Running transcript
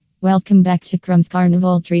Welcome back to Crumb's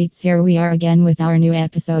Carnival Treats. Here we are again with our new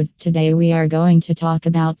episode. Today we are going to talk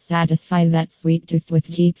about satisfy that sweet tooth with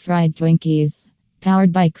deep fried Twinkies.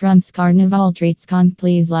 Powered by Crumb's Carnival Treats.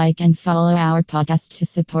 Please like and follow our podcast to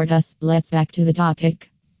support us. Let's back to the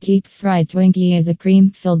topic. Deep fried Twinkie is a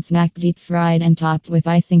cream-filled snack deep fried and topped with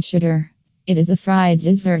icing sugar. It is a fried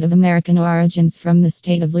dessert of American origins from the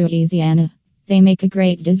state of Louisiana. They make a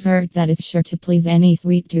great dessert that is sure to please any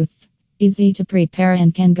sweet tooth. Easy to prepare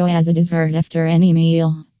and can go as a dessert after any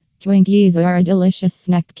meal. Twinkies are a delicious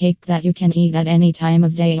snack cake that you can eat at any time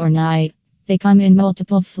of day or night. They come in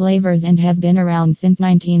multiple flavors and have been around since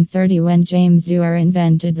 1930 when James Dewar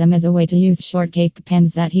invented them as a way to use shortcake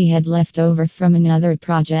pans that he had left over from another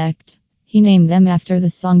project. He named them after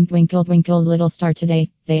the song Twinkle Twinkle Little Star.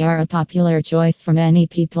 Today, they are a popular choice for many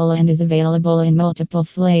people and is available in multiple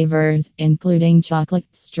flavors, including chocolate,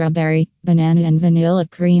 strawberry, banana, and vanilla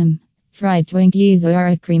cream. Fried Twinkies are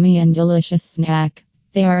a creamy and delicious snack.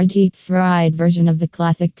 They are a deep-fried version of the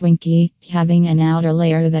classic Twinkie, having an outer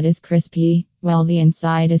layer that is crispy, while the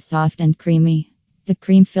inside is soft and creamy. The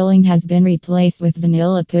cream filling has been replaced with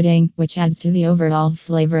vanilla pudding, which adds to the overall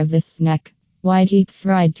flavor of this snack. Why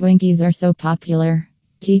deep-fried Twinkies are so popular?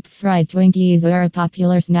 Deep-fried Twinkies are a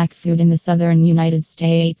popular snack food in the southern United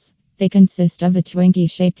States. They consist of a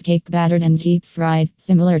Twinkie-shaped cake battered and deep-fried,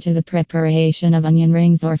 similar to the preparation of onion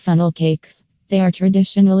rings or funnel cakes. They are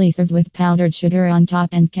traditionally served with powdered sugar on top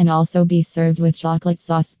and can also be served with chocolate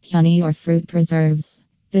sauce, honey, or fruit preserves.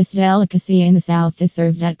 This delicacy in the South is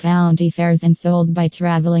served at county fairs and sold by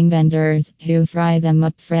traveling vendors, who fry them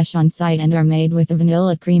up fresh on site and are made with a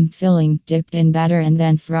vanilla cream filling, dipped in batter and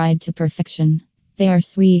then fried to perfection. They are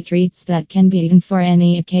sweet treats that can be eaten for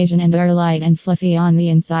any occasion and are light and fluffy on the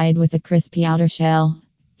inside with a crispy outer shell.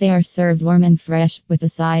 They are served warm and fresh, with a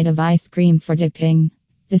side of ice cream for dipping.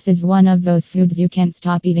 This is one of those foods you can't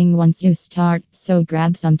stop eating once you start, so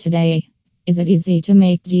grab some today. Is it easy to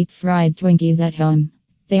make deep-fried Twinkies at home?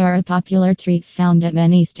 They are a popular treat found at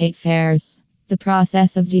many state fairs. The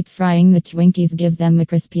process of deep-frying the Twinkies gives them a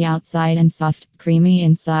crispy outside and soft, creamy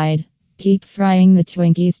inside. Deep frying the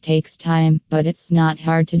Twinkies takes time, but it's not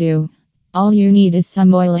hard to do. All you need is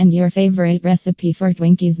some oil and your favorite recipe for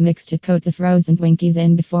Twinkies mix to coat the frozen Twinkies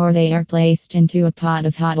in before they are placed into a pot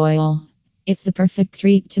of hot oil. It's the perfect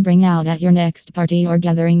treat to bring out at your next party or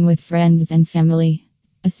gathering with friends and family.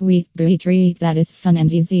 A sweet, gooey treat that is fun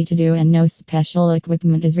and easy to do and no special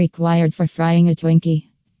equipment is required for frying a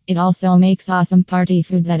Twinkie. It also makes awesome party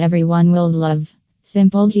food that everyone will love.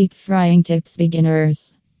 Simple deep frying tips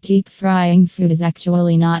beginners. Deep frying food is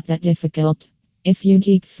actually not that difficult. If you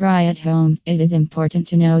deep fry at home, it is important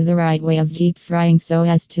to know the right way of deep frying so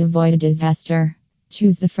as to avoid a disaster.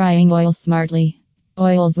 Choose the frying oil smartly.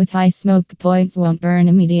 Oils with high smoke points won't burn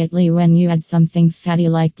immediately when you add something fatty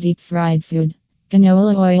like deep fried food.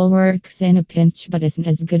 Canola oil works in a pinch but isn't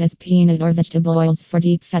as good as peanut or vegetable oils for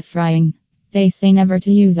deep fat frying. They say never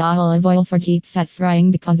to use olive oil for deep fat frying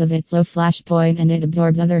because of its low flash point and it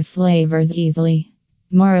absorbs other flavors easily.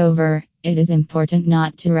 Moreover, it is important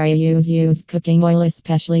not to reuse used cooking oil,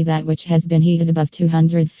 especially that which has been heated above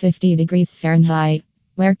 250 degrees Fahrenheit.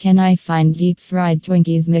 Where can I find deep-fried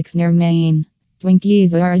Twinkies mix near Maine?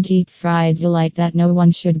 Twinkies are a deep-fried delight that no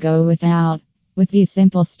one should go without. With these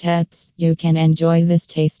simple steps, you can enjoy this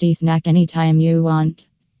tasty snack anytime you want.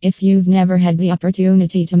 If you've never had the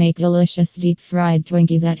opportunity to make delicious deep-fried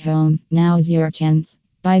Twinkies at home, now's your chance.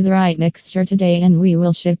 Buy the right mixture today and we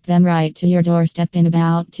will ship them right to your doorstep in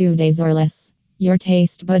about 2 days or less. Your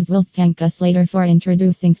taste buds will thank us later for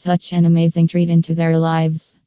introducing such an amazing treat into their lives.